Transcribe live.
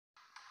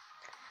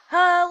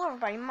Hello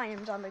everybody, my name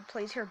is Zombie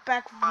Plays here,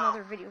 back with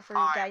another video for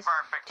you guys.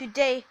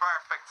 Today,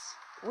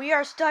 we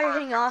are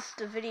starting off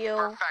the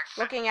video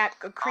looking at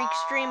a Creek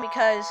stream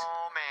because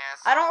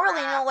I don't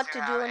really know what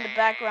to do in the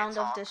background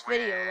of this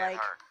video,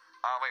 like,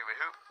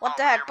 what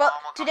the heck. But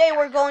today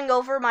we're going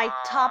over my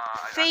top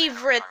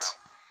favorite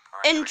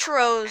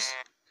intros.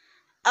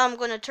 I'm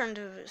gonna turn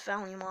the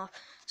volume off.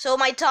 So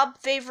my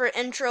top favorite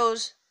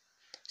intros.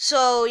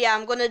 So yeah,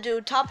 I'm gonna do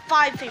top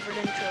 5 favorite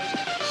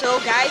intros. So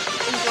guys,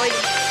 enjoy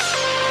this.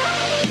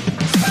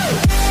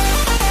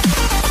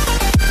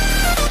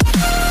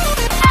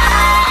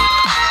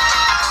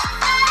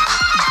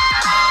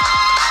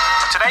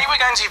 Today we're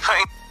going to be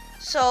putting...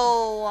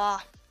 So,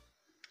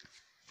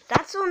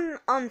 that's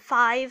on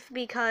 5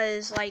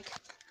 because, like,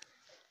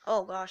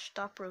 oh gosh,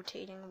 stop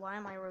rotating. Why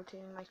am I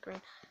rotating my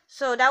screen?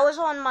 So that was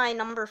on my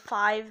number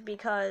 5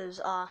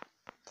 because,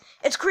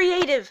 it's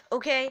creative,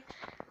 okay?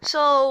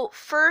 So,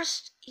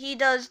 first, he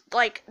does,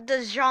 like,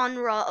 the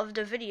genre of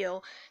the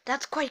video.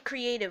 That's quite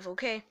creative,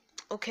 okay?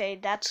 Okay,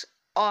 that's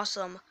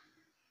awesome.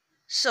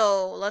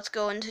 So, let's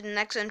go into the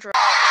next intro.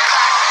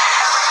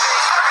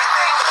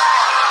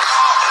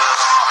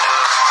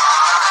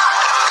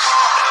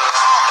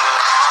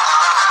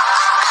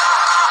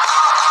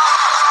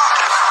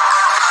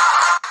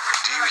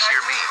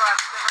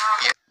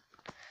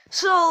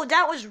 So,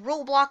 that was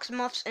Roblox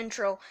Muff's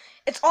intro.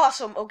 It's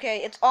awesome,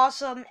 okay? It's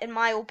awesome, in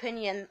my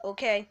opinion,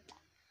 okay?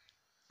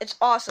 It's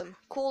awesome.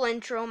 Cool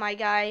intro, my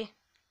guy.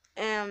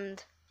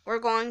 And we're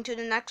going to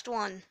the next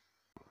one.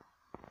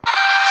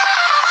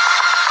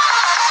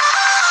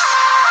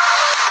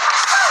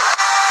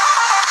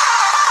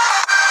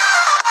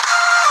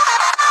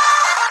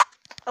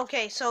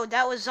 Okay, so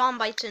that was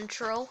Zombite's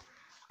intro.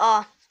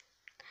 I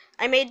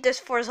made this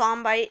for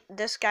Zombite,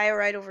 this guy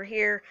right over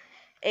here.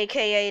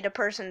 AKA the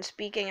person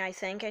speaking, I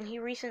think, and he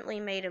recently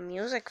made a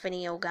music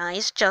video,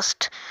 guys.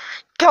 Just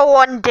go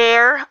on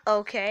there,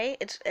 okay?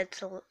 It's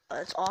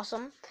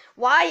awesome.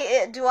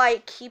 Why do I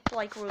keep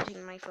like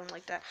rotating my phone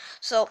like that?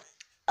 So,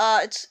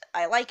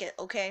 I like it,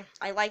 okay?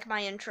 I like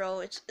my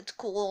intro. It's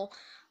cool.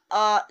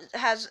 It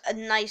has a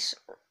nice,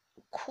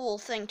 cool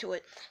thing to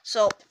it.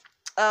 So,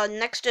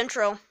 next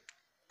intro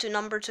to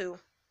number 2.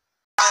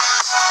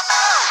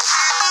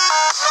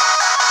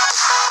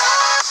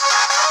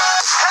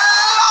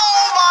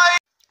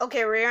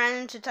 Okay, we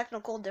ran into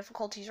technical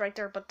difficulties right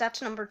there, but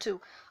that's number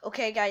 2.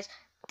 Okay, guys,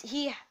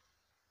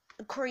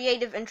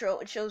 creative intro.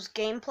 It shows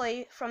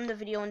gameplay from the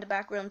video in the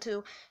background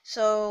too.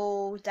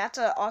 So that's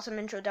an awesome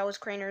intro. That was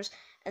Craners.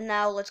 And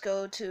now let's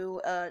go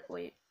to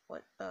wait,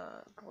 what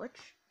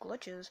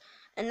glitches?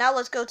 And now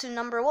let's go to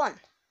number 1. If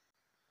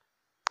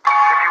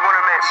you want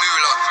to make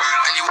moolah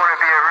and you want to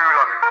be a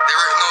ruler,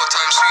 there ain't no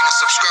time soon to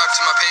subscribe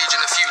to my page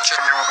in the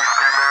future. You will be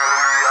screaming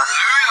hallelujah.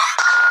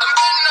 I'm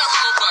getting that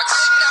Robux.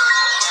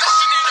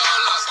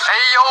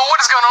 Hey yo, what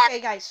is going on?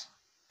 Okay, guys,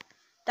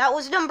 that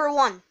was number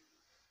 1.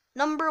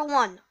 Number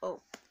 1.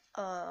 Oh,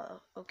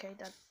 okay,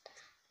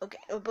 okay.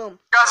 Oh, boom.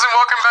 Guys, and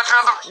welcome back to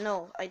another.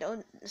 No, I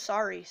don't.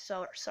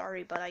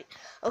 Sorry, but I.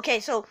 Okay,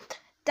 so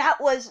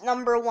that was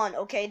number 1.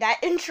 Okay, that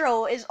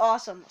intro is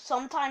awesome.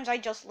 Sometimes I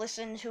just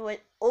listen to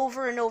it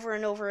over and over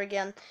and over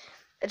again.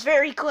 It's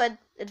very good.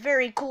 It's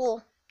very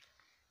cool.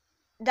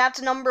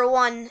 That's number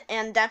 1,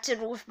 and that's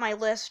it with my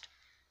list.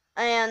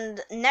 And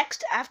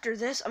next, after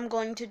this, I'm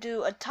going to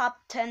do a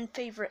top 10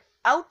 favorite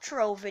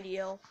outro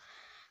video.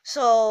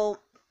 So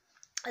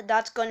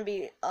that's going to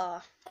be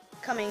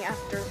coming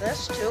after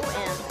this too.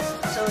 And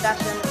so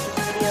that's the end of this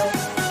video.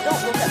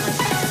 Don't look at my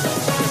channel.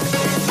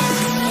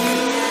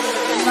 And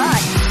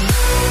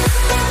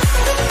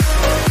goodbye.